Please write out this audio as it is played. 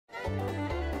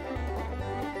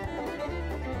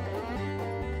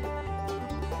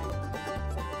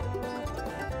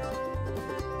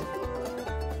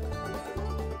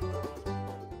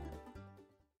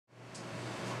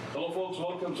folks,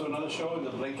 welcome to another show in the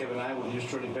blink of an eye with yours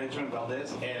truly, Benjamin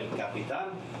Valdez, El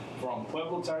Capitan, from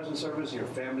Pueblo Tires and Service, your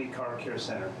family car care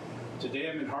center. Today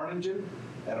I'm in Harlingen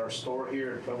at our store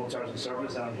here at Pueblo Tires and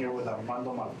Service, and I'm here with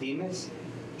Armando Martinez,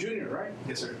 Jr., right?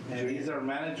 Yes, sir. And he's our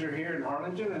manager here in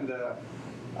Harlingen, and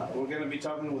we're going to be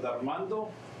talking with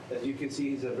Armando. As you can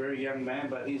see, he's a very young man,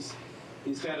 but he's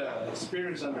got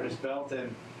experience under his belt,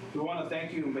 and we want to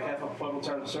thank you on behalf of Pueblo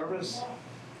Tires and Service.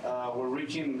 We're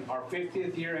reaching our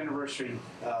 50th year anniversary,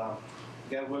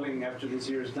 God willing, after this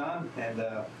year is done, and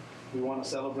we want to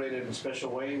celebrate it in a special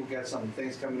way. We've got some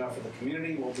things coming up for the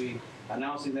community. We'll be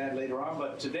announcing that later on,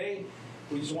 but today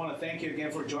we just want to thank you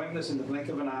again for joining us in the blink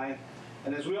of an eye.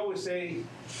 And as we always say,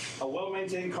 a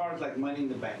well-maintained car is like money in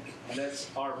the bank, and that's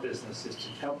our business, is to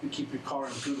help you keep your car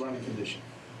in good running condition.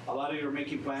 A lot of you are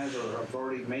making plans or have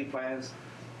already made plans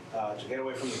to get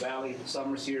away from the valley.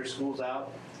 Summer's here, school's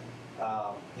out.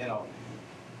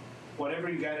 Whatever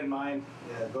you got in mind,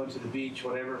 going to the beach,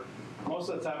 whatever. Most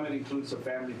of the time it includes a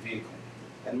family vehicle.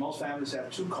 And most families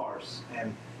have two cars.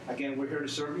 And again, we're here to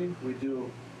serve you. We do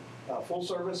full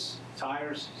service,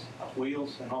 tires,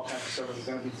 wheels, and all kinds of service.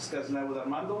 We're going to be discussing that with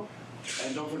Armando.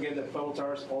 And don't forget that Pueblo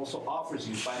Tires also offers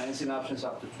you financing options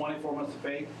up to 24 months to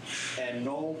pay and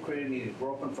no credit needed.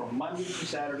 We're open from Monday to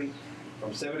Saturday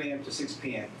from 7 a.m. to 6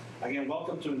 p.m. Again,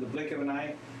 welcome to In the Blink of an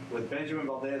Eye with Benjamin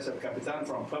Valdez, El Capitan,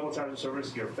 from Pueblo Tires and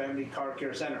Service, your family car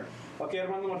care center. Okay,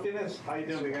 Armando Martinez, how you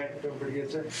doing, guy? Doing pretty good,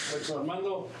 sir. Excellent.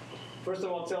 Armando, first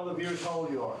of all, tell the viewers how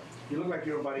old you are. You look like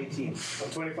you're about 18.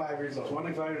 I'm 25 years old.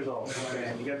 25 years old.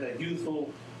 Okay, you got that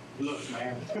youthful look,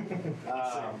 man.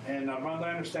 And Armando,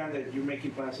 I understand that you're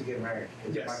making plans to get married.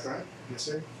 Is that correct? Yes,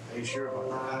 sir. Are you sure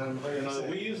about that?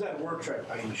 We use that word trip.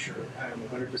 Are you sure? I'm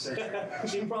 100% sure.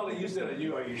 She probably used it at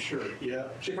you. Are you sure? Yeah.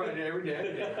 She probably did every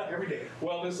day. Every day.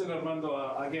 Well, listen,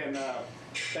 Armando, again,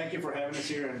 thank you for having us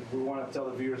here, and we want to tell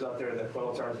the viewers out there that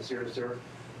Pueblo Tires is here to serve.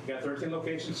 We got 13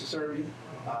 locations to serve you: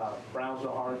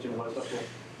 Brownsville, Harlingen,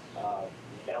 Westlaco,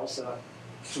 Elsa,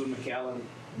 Sue McAllen,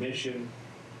 Mission,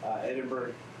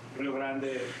 Edinburgh, Rio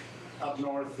Grande, up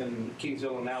north, and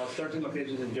Kingsville, and now it's 13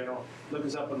 locations in general. Look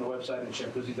us up on the website at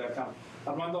shampoozy.com.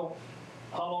 Armando,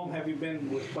 how long have you been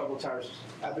with Pueblo Tires?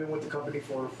 I've been with the company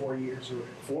for 4 years.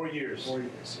 4 years? 4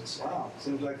 years, yes. Wow,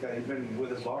 seems like you've been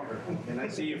with us longer. And I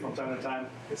see you from time to time.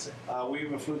 Yes, sir. We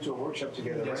even flew to a workshop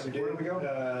together, Yes, right? we did. Where did we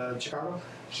go? Chicago.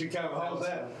 Chicago. How was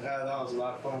that? That was a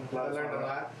lot of fun. I learned a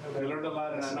lot. You learned a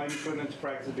lot, and I know you put it into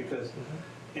practice because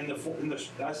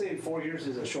I say 4 years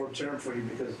is a short term for you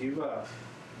because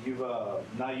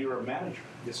now you're a manager.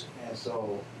 Yes, sir. And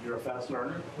so you're a fast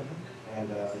learner. And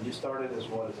you started as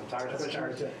what? As a tire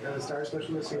specialist? As a tire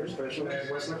specialist here at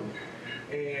Westlaco.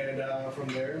 And from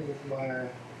there,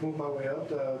 moved my way up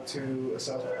to a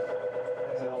sales manager.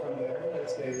 And from there,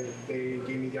 they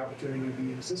gave me the opportunity to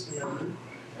be an assistant manager.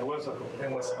 At Westlaco?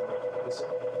 And Westlaco. Yes, sir.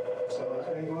 So it's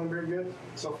been going very good.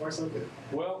 So far, so good.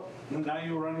 Well, now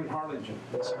you're running Harlingen.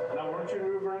 Yes, sir. Now, weren't you in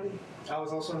Rio Grande? I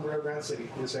was also in Rio Grande City.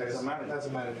 Yes, sir. As a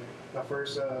manager. My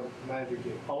first manager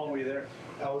gig. How long were you there?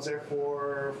 I was there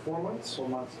for 4 months. 4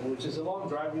 months, which is a long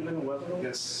drive. You live in Westlaco?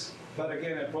 Yes. But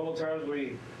again, at Pueblo Tires,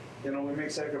 we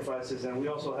make sacrifices, and we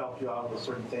also help you out with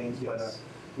certain things. Yes.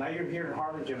 But now you're here in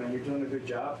Harlingen, and you're doing a good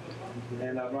job.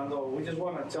 And Armando, we just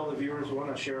want to tell the viewers, we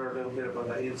want to share a little bit about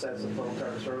the insights of Pueblo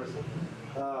Tires Service.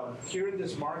 Here in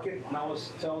this market, and I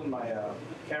was telling my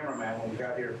cameraman when we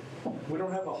got here, we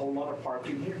don't have a whole lot of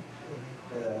parking here,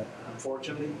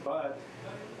 unfortunately, but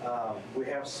we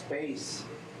have space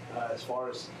as far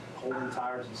as holding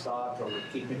tires in stock or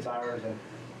keeping tires, and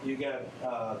you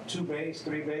got 2 bays,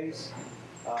 3 bays.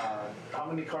 How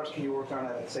many cars can you work on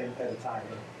at a time?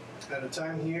 At a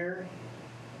time here,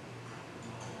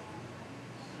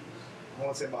 I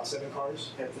want to say about 7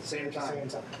 cars. At the same time? At the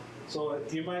same time. So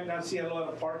you might not see a lot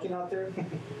of parking out there,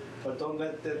 but don't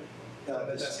let that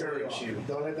discourage you.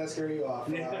 Don't let that scare you off.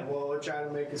 We'll try to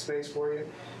make a space for you.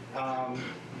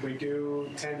 We do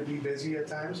tend to be busy at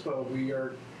times, but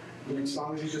as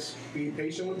long as you just be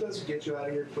patient with us, get you out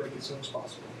of here quick as soon as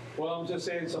possible. Well, I'm just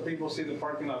saying, some people see the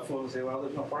parking lot full and say, well,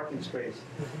 there's no parking space.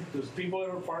 Does people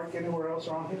ever park anywhere else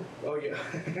around here? Oh, yeah.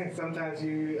 Sometimes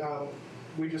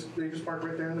they just park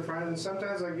right there in the front, and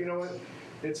sometimes, like, you know what?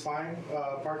 It's fine.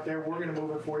 Park there. We're going to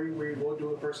move it for you. We'll do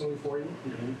it personally for you.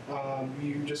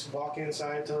 You just walk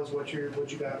inside, tell us what you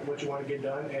got, what you want to get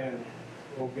done, and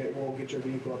we'll get your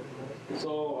vehicle up.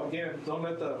 So again, don't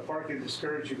let the parking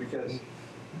discourage you, because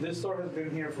this store has been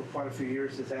here for quite a few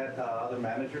years. It's had other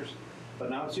managers,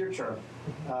 but now it's your turn.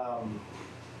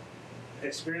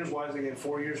 Experience-wise, again,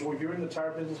 4 years. Were you in the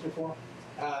tire business before?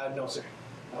 No, sir.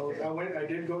 I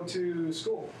did go to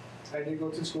school. I did go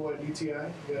to school at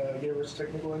UTI, the University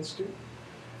Technical Institute,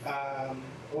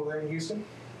 over in Houston.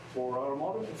 For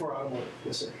automotive? For automotive,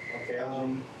 yes, sir. Okay.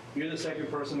 You're the second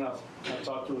person I've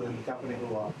talked to in the company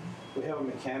who we have a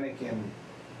mechanic in,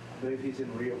 I believe he's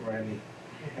in Rio Grande,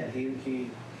 and he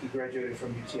graduated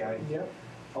from UTI. Yep.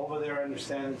 Over there, I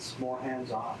understand it's more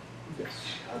hands-on. Yes.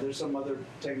 There's some other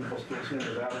technical schools here in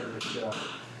the valley which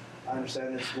I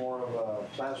understand it's more of a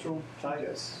classroom type.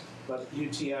 Yes. But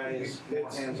UTI is more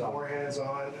It's hands-on. more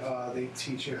hands-on. They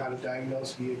teach you how to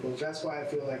diagnose vehicles. That's why I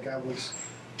feel like I was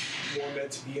more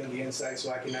meant to be on the inside,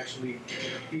 so I can actually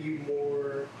be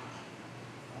more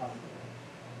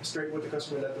straight with the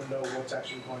customer, let them know what's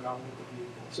actually going on with the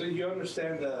vehicle. So you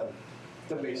understand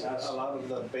The basics. a lot of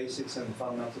the basics and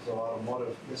fundamentals of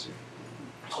automotive. Yes, sir.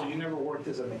 So you never worked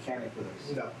as a mechanic with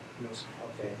us? No, sir.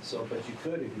 Okay, so, but you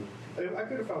could if you... I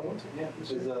could have found one too. Yeah,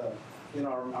 because, you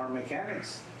know, our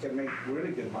mechanics can make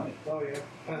really good money. Oh, yeah.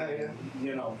 Yeah.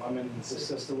 You know, I mean, it's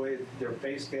just the way their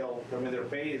pay scale, I mean, their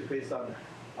pay is based on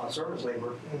service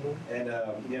labor. Mm-hmm.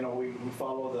 And, you know, we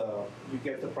follow you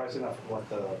get the pricing of what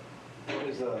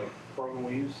is the program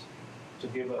we use to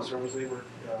give a service labor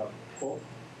quote?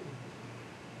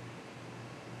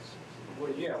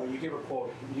 Well, yeah, when you give a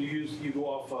quote, you go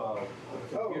off a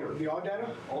computer. Oh, the all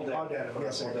data? All data. All data.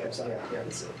 Yes, sir. All data.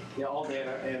 I'm sorry. Yeah. Yeah, all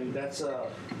data, and that's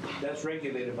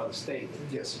regulated by the state.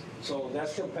 Yes, sir. So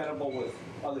that's compatible with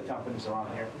other companies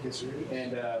around here. Yes, sir.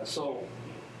 And so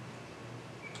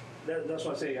that's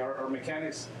why I say our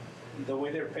mechanics, the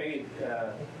way they're paid,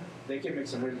 they can make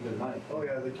some really good money. Oh,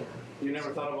 yeah, they can. You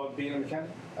never thought about being a mechanic?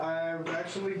 I've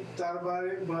actually thought about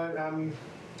it, but I'm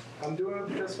doing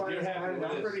just fine. You're happy with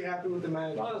I'm this? pretty happy with the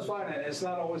management. No, that's fine. And it's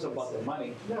not always about the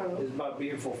money. No. It's about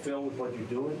being fulfilled with what you're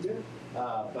doing.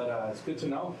 Yeah. But it's good to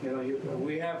know. You know,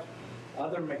 we have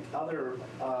other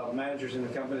managers in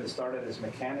the company that started as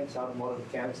mechanics, automotive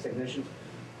mechanics, technicians,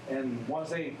 and once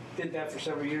they did that for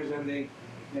several years, then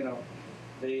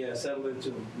they settled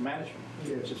into management,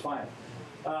 which is fine.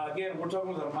 Again, we're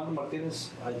talking with Armando Martinez,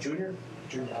 Jr.,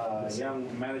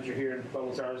 young manager here in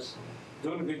Pueblo Tires,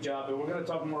 doing a good job. And we're going to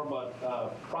talk more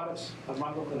about products,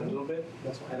 Armando, in a little bit,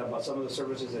 and about some of the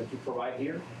services that you provide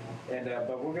here. And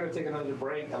but we're going to take another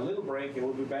break, a little break, and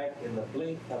we'll be back in the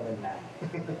blink of an eye.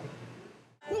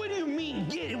 What do you mean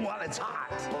get it while it's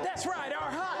hot? That's right,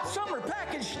 our hot summer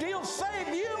package deals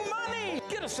save you money.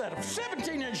 Get a set of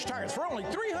 17-inch tires for only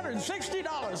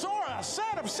 $360 or a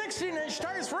set of 16-inch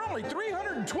tires for only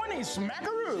 $320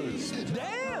 smackaroos.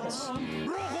 Dance!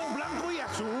 Rojo, blanco y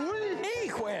azul.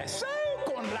 Hijo eso,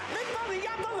 con la venta de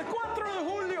llantas de 4 de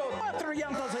julio. 4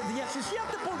 llantas de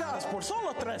 17 pulgadas por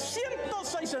solo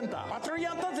 $360. 4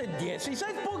 llantas de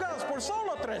 16 pulgadas por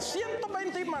solo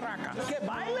 $320 maracas. ¡Que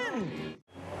bailen!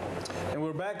 And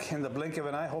we're back in the blink of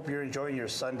an eye. Hope you're enjoying your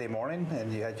Sunday morning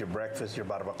and you had your breakfast, your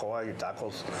barbacoa, your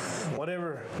tacos,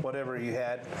 whatever you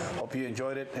had. Hope you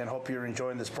enjoyed it and hope you're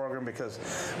enjoying this program because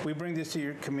we bring this to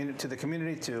your community, to the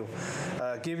community to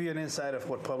give you an insight of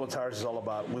what Pueblo Tires is all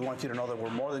about. We want you to know that we're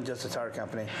more than just a tire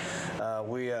company.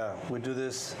 We do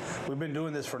this. We've been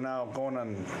doing this for now going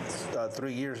on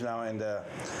 3 years now, and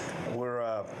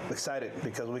we're excited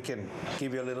because we can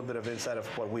give you a little bit of insight of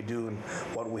what we do and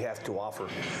what we have to offer.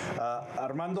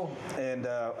 Armando, and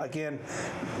again,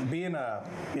 being a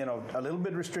little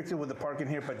bit restricted with the parking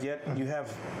here, but yet you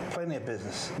have plenty of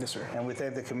business. Yes, sir. And we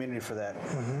thank the community for that.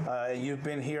 Mm-hmm. You've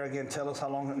been here again. Tell us how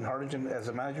long in Harlingen as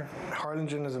a manager?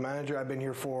 Harlingen as a manager, I've been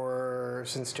here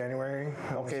since January.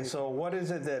 Okay, so what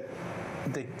is it that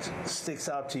sticks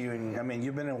out to you? And I mean,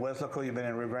 you've been in West Loco, you've been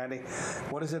in Rio Grande.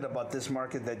 What is it about this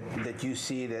market that you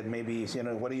see that maybe,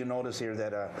 what do you notice here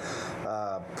that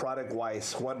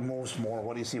product-wise, what moves more?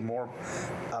 What do you see more?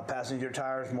 Passenger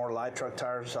tires, more light truck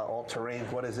tires, all-terrain?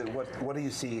 What is it? What do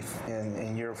you see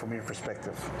from your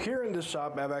perspective? Here in this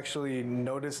shop, I've actually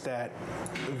noticed that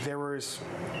there was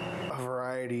a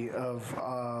variety of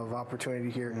opportunity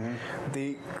here.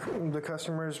 Mm-hmm. The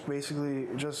customers basically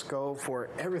just go for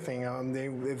everything.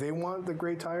 If they want the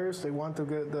great tires, they want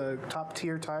the top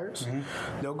tier tires.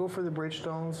 Mm-hmm. They'll go for the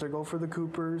Bridgestones. They'll go for the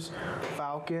Coopers,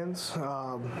 Falcons.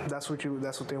 That's what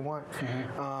they want.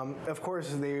 Mm-hmm. Of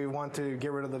course, they want to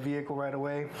get rid of the vehicle right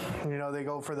away. They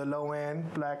go for the low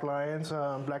end Black Lion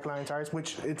tires,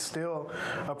 which it's still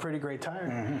a pretty great tire.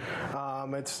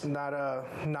 Mm-hmm. It's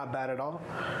not bad at all.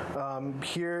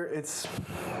 Here it's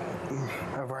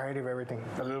a variety of everything.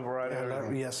 A little variety of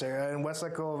everything. Yes, sir. In West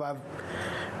Loco,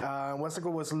 West Loco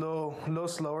was a little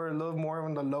slower, a little more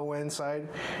on the low end side,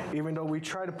 even though we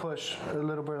try to push a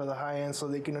little bit of the high end so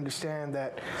they can understand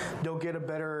that they'll get a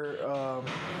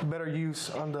better use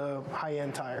on the high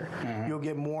end tire. You'll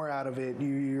get more out of it.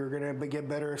 You're going to get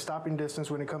better stopping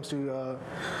distance when it comes to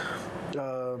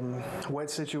wet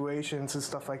situations and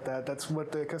stuff like that. That's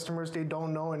what the customers, they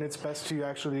don't know, and it's best to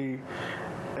actually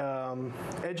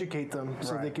educate them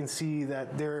so they can see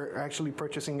that they're actually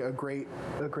purchasing a great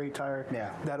tire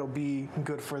that'll be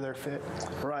good for their fit.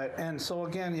 Right. And so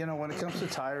again, you know, when it comes to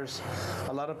tires,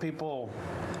 a lot of people,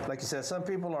 like you said, some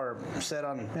people are set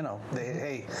on, you know,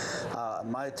 hey,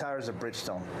 my tire's a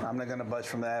Bridgestone. I'm not going to budge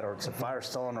from that, or it's a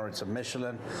Firestone, or it's a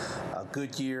Michelin, a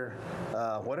Goodyear,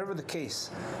 whatever the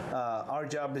case. Our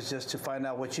job is just to find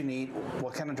out what you need,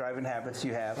 what kind of driving habits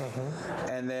you have,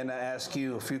 and then ask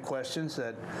you a few questions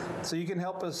so you can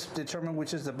help us determine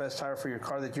which is the best tire for your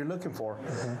car that you're looking for.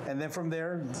 And then from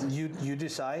there, you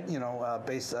decide, you know,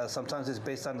 sometimes it's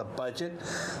based on the budget.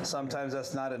 Sometimes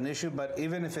that's not an issue, but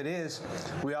even if it is,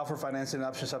 we offer financing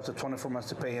options up to 24 months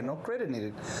to pay and no credit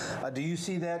needed. Do you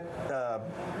see that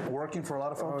working for a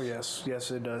lot of folks? Oh,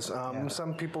 yes, it does.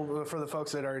 Some people, for the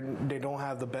folks that they don't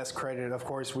have the best credit, of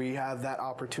course, we have that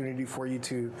opportunity for you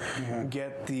to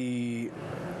get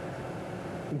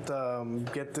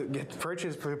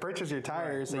purchase your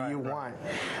tires that you want.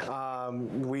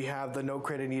 We have the no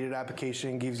credit needed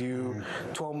application, gives you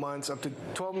 12 months to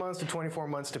 24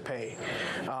 months to pay.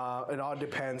 It all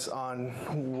depends on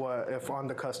on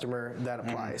the customer that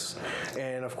applies.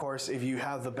 And of course, if you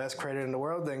have the best credit in the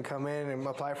world, then come in and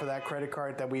apply for that credit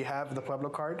card that we have, the Pueblo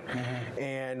card,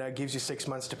 and gives you 6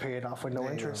 months to pay it off with no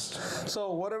interest.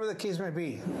 So whatever the case may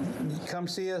be, come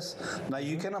see us. Now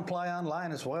you can apply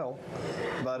online as well,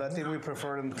 but I think we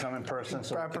prefer them to come in person.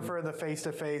 So I prefer the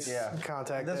face-to-face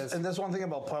contact. And that's one thing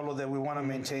about Pueblo, that we want to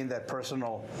maintain that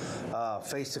personal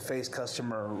face-to-face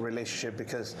customer relationship,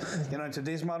 because you know, in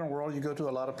today's modern world, you go to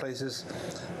a lot of places,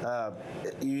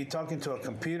 you're talking to a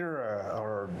computer,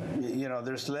 or you know,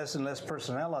 there's less and less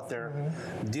personnel out there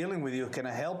dealing with you. Can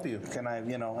I help you? Can I,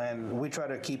 you know? And we try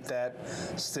to keep that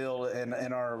still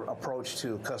in our approach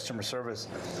to customer service.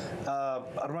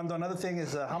 Armando, another thing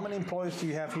is, how many employees do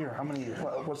you have here? How many?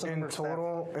 What's the number of staff?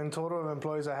 In total of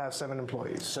employees, I have 7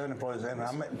 employees. 7 employees, and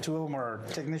how many, 2 of them are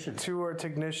technicians? 2 are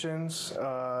technicians. 3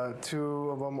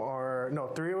 of them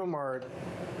are.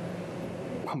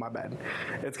 Oh, my bad.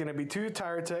 It's going to be 2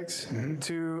 tire techs,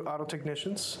 2 auto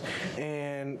technicians,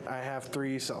 and I have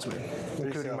 3 salesmen,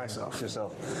 including myself.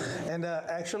 Yourself. And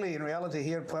actually, in reality,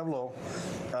 here in Pueblo,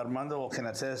 Armando can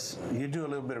attest, you do a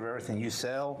little bit of everything. You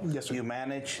sell, you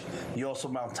manage, you also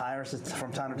mount tires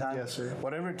from time to time. Yes, sir.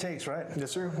 Whatever it takes, right?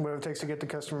 Yes, sir. Whatever it takes to get the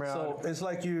customer out. So it's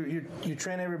like you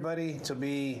train everybody to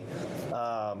be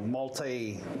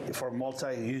multi-uses,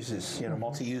 you know,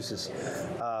 multi-uses.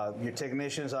 Your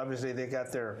technicians, obviously, they got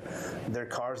their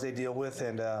cars they deal with,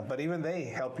 and but even they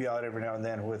help you out every now and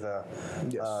then with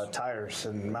tires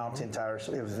and mounting tires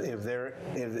if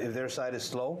their side is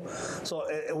slow. So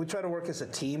we try to work as a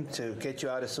team to get you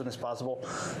out as soon as possible,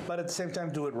 but at the same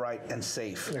time do it right and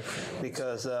safe.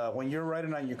 Because when you're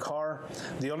riding on your car,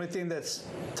 the only thing that's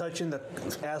touching the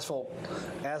asphalt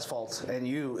and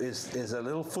you is a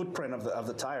little footprint of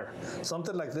the tire,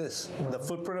 something like this. The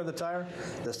footprint of the tire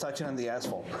that's touching on the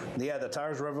asphalt. Yeah, the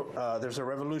tires, there's a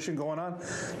revolution going on,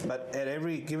 but at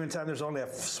every given time there's only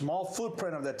a small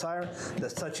footprint of that tire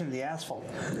that's touching the asphalt.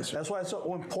 That's why it's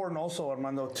so important also,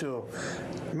 Armando, to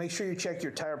make sure you check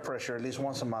your tire pressure at least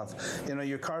once a month. You know,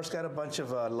 your car's got a bunch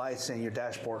of lights in your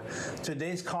dashboard.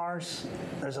 Today's cars,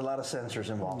 there's a lot of sensors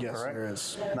involved, correct? There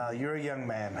is. Now, you're a young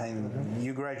man, and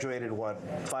you graduated, what,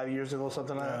 5 years ago,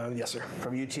 something like that? Yes, sir.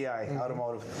 From UTI,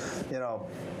 automotive. You know,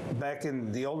 back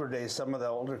in the older days, some of the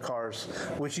older cars,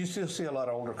 which you still see a lot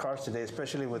of older cars today,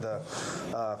 especially with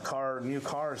new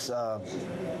cars. You know,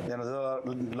 there's a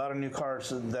lot of new cars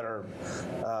that are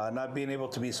not being able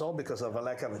to be sold because of a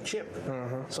lack of a chip.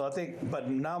 So I think, but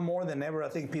now more than ever, I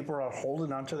think people are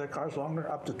holding onto their cars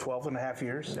longer, up to 12 and a half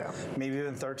years, maybe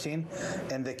even 13.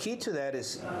 And the key to that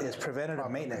is preventative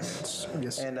maintenance.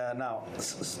 Yes. And now,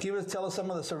 tell us some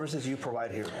of the services you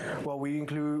provide here. Well, we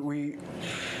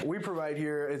provide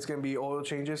here. It's going to be oil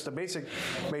changes. The basic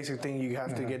thing you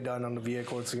have to get done on the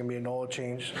vehicle. It's going to be an oil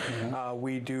change.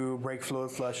 We do brake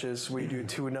fluid flushes. We do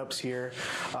tune-ups here,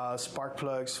 spark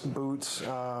plugs, boots.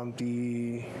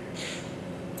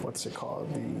 What's it called?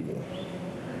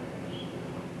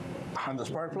 On the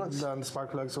spark plugs? On the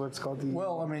spark plugs, so it's called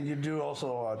Well, I mean, you do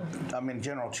also,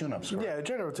 general tune-ups, right? Yeah,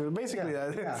 general tune. Basically,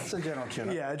 yeah, it's a general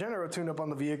tune-up. Yeah, a general tune-up on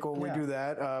the vehicle. We do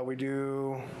that. We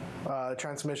do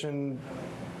transmission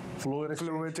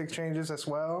fluid exchanges as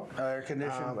well. Air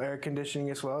conditioning. Air conditioning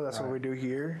as well. That's what we do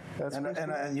here. That's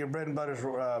And your bread and butter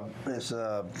is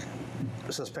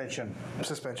suspension.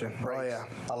 suspension. Brakes, Oh yeah,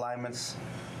 alignments.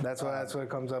 that's what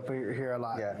comes up here a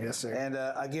lot. Yeah. Yes, sir. And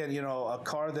again, a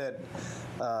car that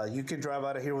you can drive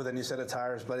out of here with a new set of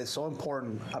tires, but it's so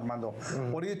important, Armando.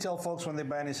 What do you tell folks when they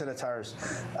buy a new set of tires?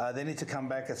 They need to come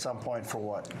back at some point for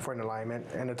what? For an alignment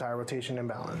and a tire rotation and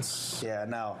balance. Yeah.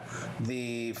 Now,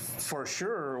 for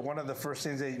sure, one of the first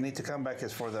things that you need to come back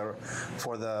is for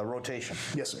the rotation.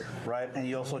 Yes, sir. Right, and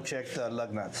you also check the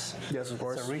lug nuts. Yes, of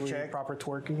course. It's a recheck. Proper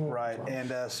twerking. Right,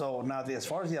 and so now as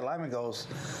far as the alignment goes,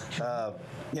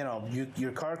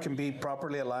 your car can be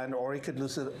properly aligned, or you could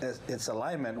lose its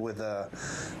alignment with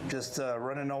just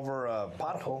running over a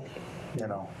pothole,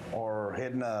 or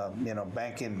hitting a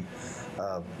banking.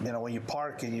 When you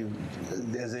park and you,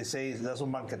 as they say, that's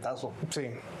un banquetazo.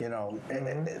 Sí.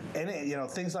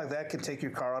 Things like that can take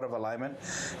your car out of alignment.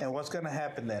 And what's going to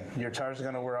happen then? Your tires are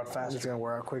going to wear out faster. It's going to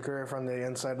wear out quicker from the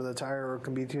inside of the tire, or it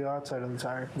can be to the outside of the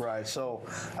tire. Right. So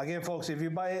again, folks, if you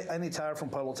buy any tire from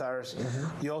Pueblo Tires,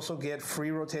 you also get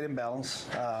free rotating balance.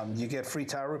 You get free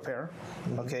tire repair.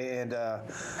 Okay, and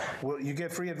you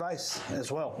get free advice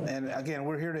as well. And again,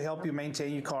 we're here to help you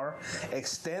maintain your car,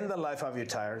 extend the life of your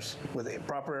tires with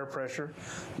proper air pressure,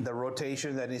 the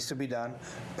rotation that needs to be done.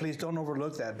 Please don't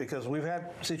overlook that, because we've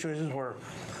had situations where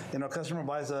a customer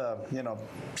buys a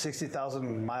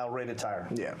 60,000 mile rated tire,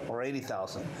 or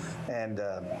 80,000, and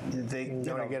they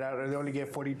only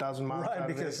get 40,000 miles. Right,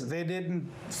 because they didn't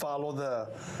follow the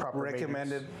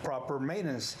recommended proper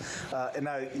maintenance. And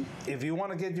now, if you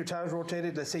want to get your tires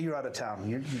rotated, let's say you're out of town,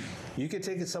 you can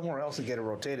take it somewhere else and get it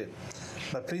rotated.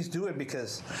 But please do it,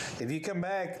 because if you come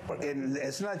back, and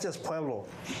it's not just Pueblo,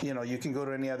 you can go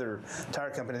to any other tire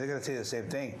company, they're going to tell you the same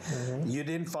thing. You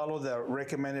didn't follow the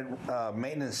recommended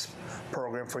maintenance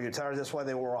program for your tires, that's why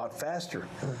they wore out faster.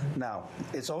 Now,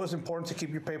 it's always important to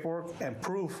keep your paperwork and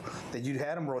proof that you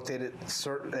had them rotated,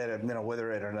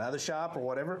 whether at another shop or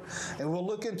whatever, and we'll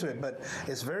look into it. But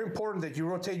it's very important that you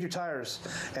rotate your tires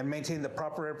and maintain the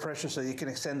proper air pressure so you can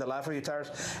extend the life of your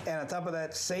tires, and on top of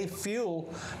that, save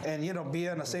fuel and be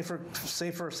on a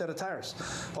safer set of tires.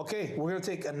 Okay, we're going to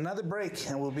take another break,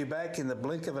 and we'll be back in the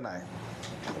blink of an eye.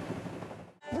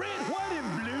 Red, white,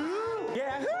 and blue.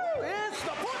 Yahoo! It's the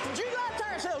 4th of July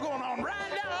tire sale going on right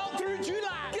now all through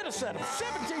July. Get a set of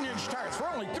 17-inch tires for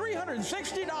only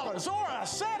 $360, or a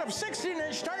set of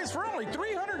 16-inch tires for only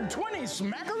 $320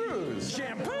 smackaroos.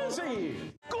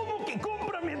 Shampoozy. ¿Cómo que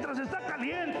compra mientras está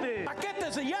caliente?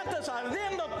 Paquetes de llantas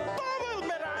ardiendo todo el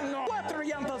verano. 4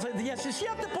 llantas de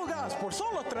 17 pulgadas por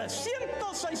solo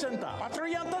 $360. 4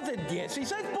 llantas de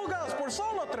 16 pulgadas por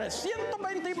solo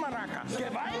 $320 maracas. ¡Que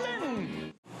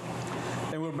bailen!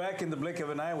 And we're back in the blink of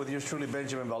an eye with yours truly,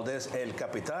 Benjamin Valdez, El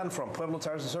Capitan from Pueblo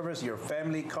Tires and Service, your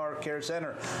family car care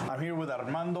center. I'm here with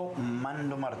Armando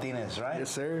Martinez, right? Yes,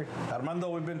 sir. Armando,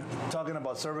 we've been talking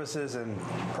about services and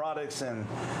products and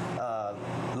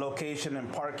location and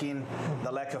parking,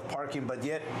 the lack of parking, but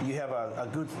yet you have a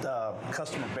good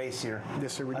customer base here.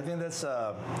 Yes, sir. I think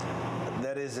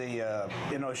that is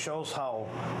shows how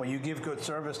when you give good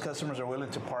service, customers are willing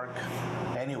to park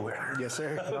anywhere. Yes,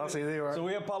 sir. I'll say they are. So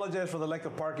we apologize for the lack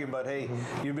of parking, but hey,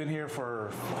 you've been here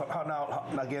for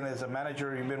again as a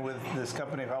manager. You've been with this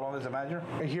company. How long as a manager?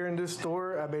 Here in this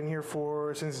store, I've been here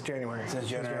since January. Since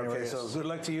January. Okay, yes. so good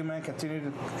luck to you, man.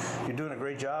 You're doing a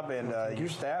great job, and your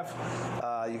staff.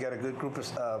 You got a good group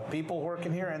of people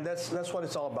working here, and that's what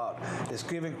it's all about. It's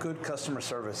giving good customer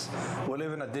service. We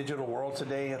live in a digital world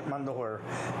today, Armando, where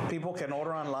people can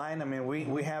order online. I mean,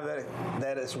 we have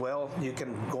that as well. You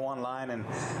can go online and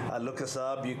look us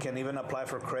up. You can even apply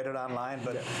for credit online,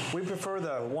 but we prefer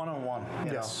the one-on-one.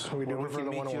 Yes, we do. We can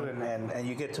meet you and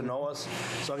you get to know us.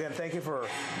 So again, thank you for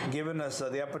giving us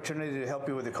the opportunity to help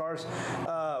you with the cars.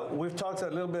 We've talked a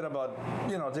little bit about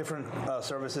different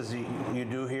services you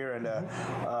do here, and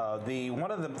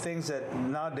one of the things that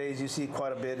nowadays you see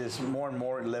quite a bit is more and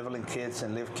more leveling kits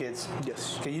and lift kits.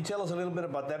 Yes. Can you tell us a little bit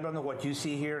about that, Brandon, what you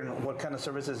see here and what kind of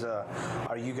services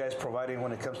are you guys providing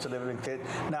when it comes to leveling kit?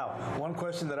 Now, one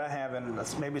question that I have, and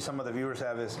maybe some of the viewers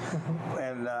have, is,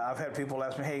 and I've had people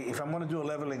ask me, hey, if I'm going to do a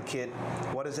leveling kit,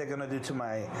 what is that going to do to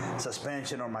my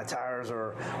suspension or my tires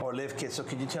or lift kit? So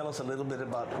could you tell us a little bit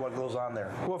about what goes on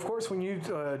there? Well, of course, when you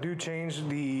do change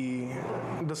the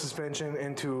the suspension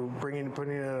into putting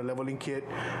in a leveling kit,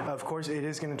 of course, it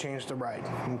is going to change the ride.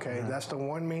 Okay, that's the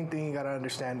one main thing you got to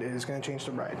understand. It is going to change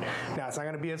the ride. Now, it's not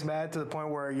going to be as bad to the point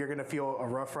where you're going to feel a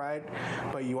rough ride,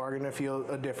 but you are going to feel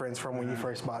a difference from when you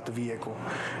first bought the vehicle.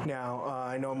 Now,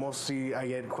 I know mostly I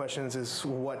get questions is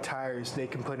what tires they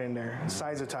can put in there,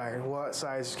 size of tire, what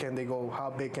size can they go, how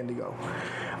big can they go.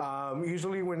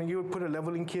 Usually when you put a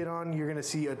leveling kit on, you're going to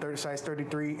see a size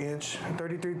 33 inch,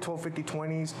 33 1250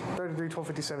 20s, 33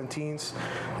 1250 17s.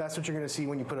 That's what you're going to see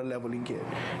when you put a leveling kit.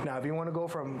 Now, if you want to go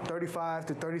from 35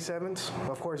 to 37s,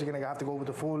 of course, you're going to have to go with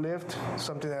the full lift,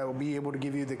 something that will be able to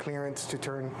give you the clearance to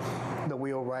turn the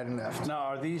wheel right and left. Now,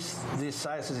 are these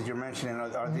sizes that you're mentioning,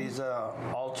 are these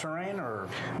all-terrain or?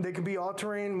 They could be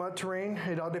all-terrain, mud-terrain.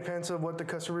 It all depends on what the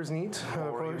customer's needs.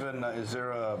 Or even, is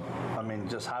there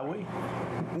just highway?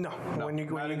 No, when you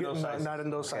not get in those sizes. not in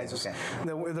those Okay, sizes.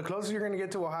 okay. The closest you're going to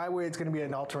get to a highway, it's going to be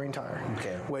an all-terrain tire.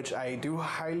 Okay. Which I do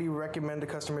highly recommend the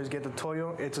customers get the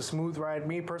Toyo. It's a smooth ride.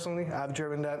 Me personally, I've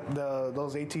driven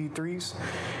those AT3s,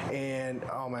 and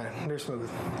oh man, they're smooth.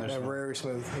 They're very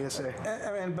smooth. Yes, sir.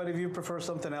 I mean, but if you prefer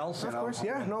something else, Of course,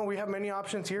 yeah. No, we have many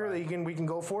options here that we can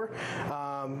go for.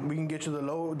 We can get you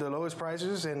the lowest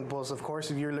prices, and plus, of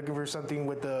course, if you're looking for something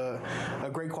with a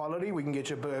great quality, we can get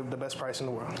you the best price in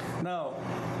the world. Now,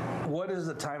 what is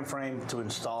the time frame to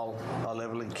install a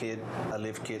leveling kit, a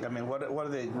lift kit? I mean, what are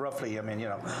they roughly? I mean,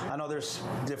 I know there's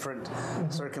different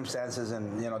circumstances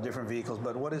and different vehicles,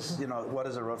 but what is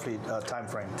a roughly time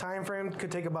frame? Time frame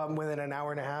could take about within an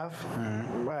hour and a half.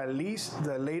 At least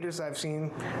the latest I've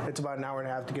seen, it's about an hour and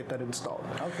a half to get that installed.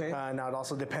 Okay. Now it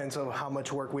also depends on how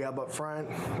much work we have up front,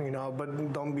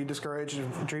 but don't be discouraged.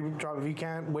 If you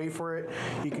can't wait for it,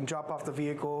 you can drop off the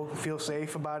vehicle, feel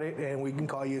safe about it, and we can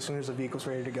call you as soon as the vehicle's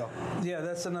ready to go. Yeah,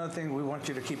 that's another thing we want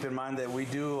you to keep in mind, that we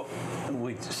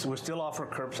still offer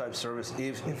curbside service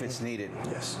if it's needed.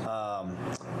 Yes.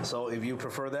 So if you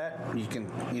prefer that, you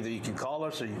can call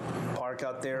us or you park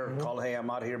out there, call, hey, I'm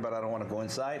out here, but I don't want to go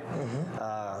inside.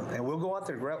 And we'll go out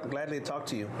there gladly talk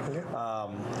to you.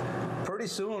 Pretty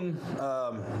soon,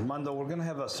 Mando, we're going to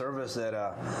have a service that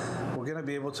we're going to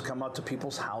be able to come out to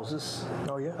people's houses.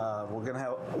 Oh yeah. We're going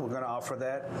to offer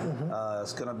that.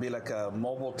 It's going to be like a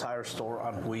mobile tire store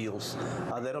on wheels.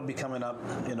 That'll be coming up,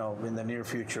 in the near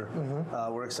future.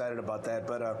 We're excited about that.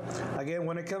 But again,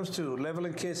 when it comes to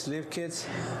leveling kits, lift kits,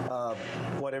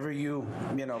 whatever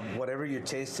your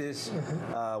taste is,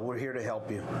 we're here to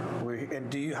help you.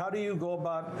 How do you go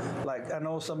about, like, I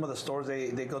know some of the stores,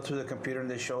 they go through the computer and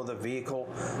they show the vehicle,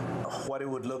 what it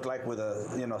would look like with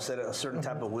a certain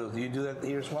type of wheels. Do you do that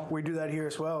here as well? We do that here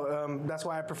as well. That's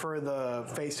why I prefer the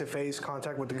face-to-face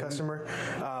contact with the customer.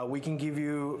 We can give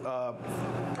you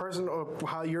personal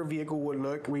how your vehicle would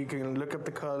look. We can look up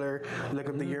the color, look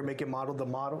up the year, make it model, the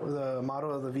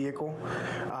model of the vehicle,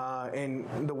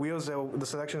 and the wheels, the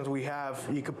selections we have.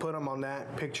 You could put them on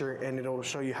that picture, and it'll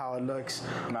show you how it looks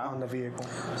on the vehicle.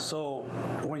 So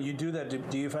when you do that,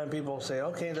 do you find people say,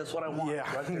 "Okay, that's what I want"?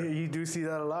 Yeah, right there? you do see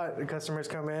that a lot. The customers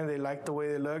come in, they like the way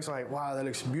it looks, like, wow, that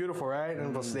looks beautiful, right?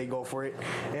 And they go for it,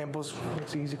 and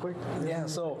it's easy, quick. Yeah.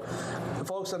 So,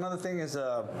 folks, another thing is,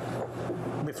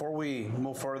 before we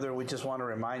move further, we just want to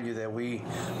remind you that we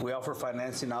offer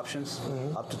financing options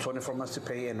up to 24 months to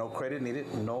pay, and no credit needed.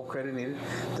 No credit needed.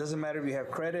 Doesn't matter if you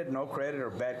have credit, no credit, or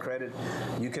bad credit.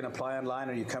 You can apply online,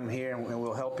 or you come here, and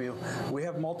we'll help you. We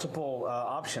have multiple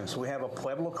options. We have a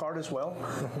Pueblo card as well.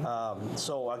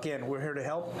 So again, we're here to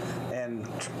help and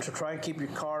to try and keep your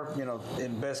car,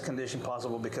 in best condition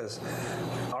possible, because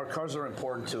our cars are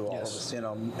important to all of us. And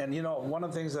one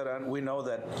of the things that we know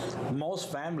that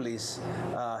most families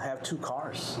have two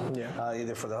cars. Yeah.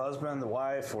 Either for the husband, the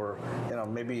wife, or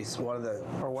maybe it's one of the,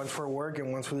 or one's for work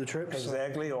and one's for the trips.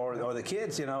 Exactly, or the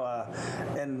kids.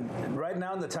 And right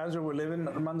now in the times where we're living,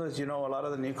 Armando, a lot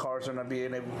of the new cars are not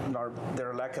being able, there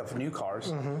are lack of new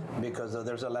cars because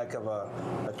there's a lack of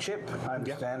a chip. I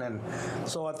understand, and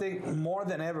so I think more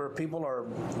than ever, people are,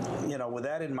 with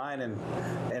that in mind,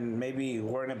 and maybe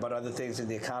worrying about other things in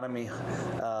the economy,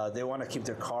 they want to keep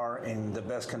their car in the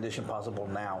best condition possible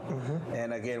now.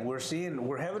 And again,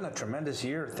 we're having a tremendous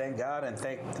year, thank God, and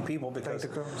thank the people, because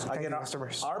again,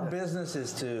 our business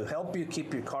is to help you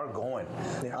keep your car going.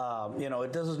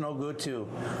 It does us no good to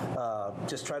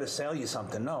just try to sell you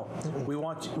something. No, we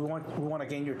want to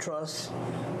gain your trust.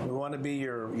 We want to be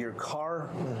your car,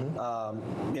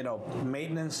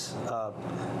 maintenance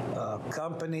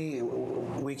company.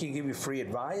 We can give you free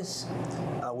advice.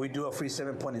 We do a free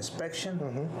 7-point inspection.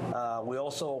 We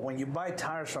also, when you buy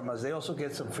tires from us, they also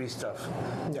get some free stuff,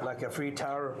 like a free free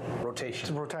tire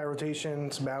rotation. Tire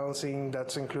rotations, balancing,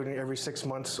 that's including every 6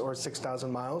 months or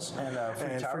 6,000 miles. And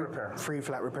free tire repair. Free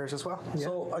flat repairs as well. Yeah.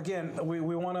 So again, we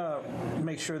want to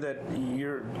make sure that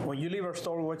when you leave our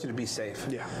store, we want you to be safe.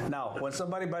 Yeah. Now, when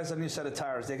somebody buys a new set of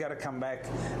tires, they got to come back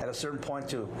at a certain point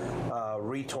to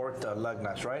retort the lug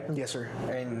nuts, right? Yes, sir.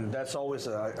 And that's always,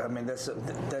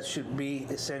 that should be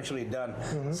essentially done.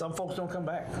 Some folks don't come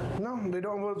back. No, they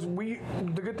don't. Well,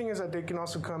 the good thing is that they can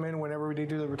also come in whenever they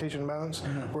do the rotation balance.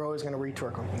 We're always going to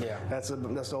retorque them. Yeah. That's the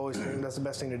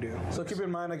best thing to do. So keep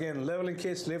in mind, again, leveling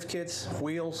kits, lift kits,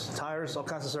 wheels, tires, all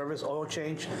kinds of service, oil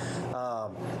change.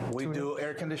 We do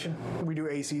air condition. We do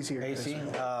ACs here. AC.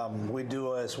 We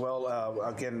do as well,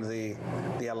 again, the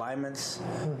alignments,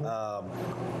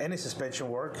 any suspension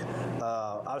work.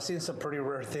 I've seen some pretty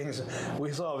rare things.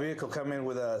 We saw a vehicle come in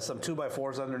with some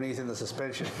 2x4s underneath in the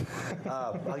suspension.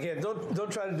 Again,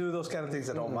 don't try to do those kind of things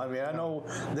at home. I mean, I know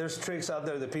there's tricks out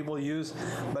there that people use,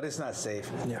 but it's not safe.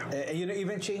 Yeah. And,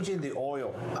 even changing the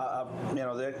oil,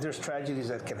 there's tragedies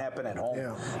that can happen at home.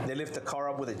 Yeah. They lift the car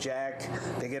up with a jack,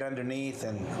 they get underneath,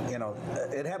 and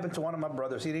it happened to one of my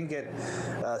brothers. He didn't get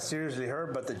seriously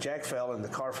hurt, but the jack fell and the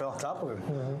car fell on top of him.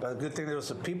 But the good thing there was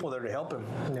some people there to help him.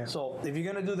 Yeah. So if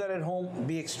you're going to do that at home,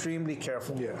 be extremely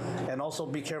careful. Yeah. And also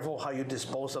be careful how you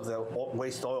dispose of the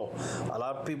waste oil. A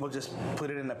lot of people just put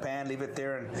it in a pan, leave it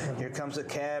there, and here comes a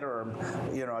cat or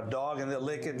a dog, and they'll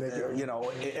lick it.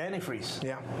 Antifreeze.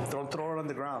 Yeah. Throw it on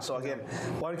the ground. So again,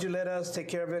 why don't you let us take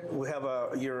care of it? We have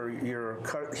your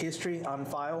history on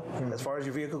file as far as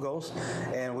your vehicle goes,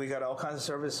 and we got all kinds of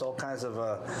service, all kinds of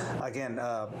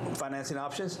financing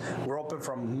options. We're open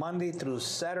from Monday through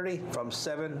Saturday from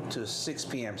 7 to 6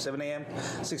 p.m. 7 a.m.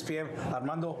 6 p.m.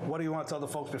 Armando, what do you want to tell the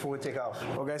folks before we take off?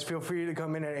 Well, guys, feel free to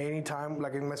come in at any time.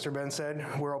 Like Mr. Ben said,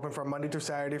 we're open from Monday through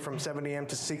Saturday from 7 a.m.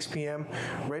 to 6 p.m.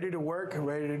 Ready to work,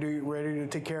 ready to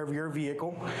take care of your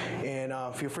vehicle, and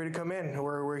feel free to come in.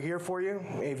 We're here for you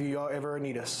if you ever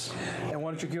need us. And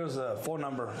why don't you give us a phone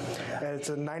number? It's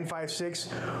a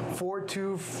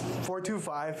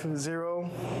 956-425-0.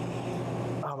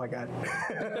 Oh my God.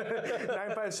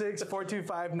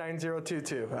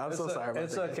 956-425-9022. I'm so sorry about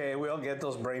It's that. okay. We all get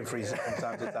those brain freezes from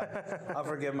time to time. I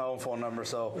forget my own phone number.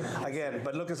 So again,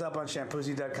 but look us up on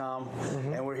shampoozy.com,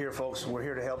 and we're here, folks. We're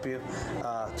here to help you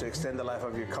to extend the life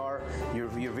of your car, your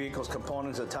vehicle's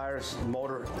components, the tires,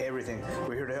 motor, everything.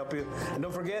 We're here to help you. And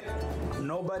don't forget,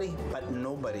 nobody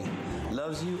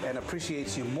loves you and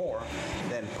appreciates you more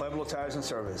than Pueblo Tires and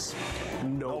Service.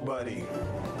 Nobody.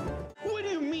 What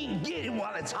do you mean get it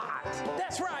while it's hot?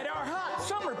 That's right, our hot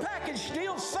summer package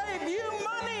deals save you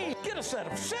money. Get a set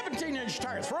of 17-inch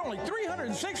tires for only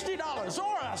 $360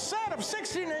 or a set of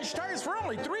 16-inch tires for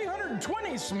only $320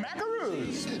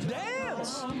 smackaroos.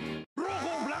 Dance!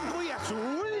 Rojo, blanco y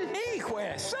azul. Hijo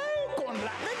eso, con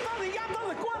la venta de llantas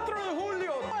de 4 de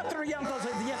julio. 4 llantas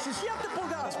de 17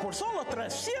 pulgadas por solo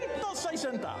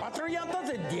 $360. 4 llantas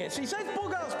de 16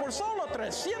 pulgadas por solo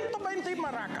 $320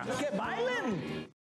 maracas. ¡Que bailen!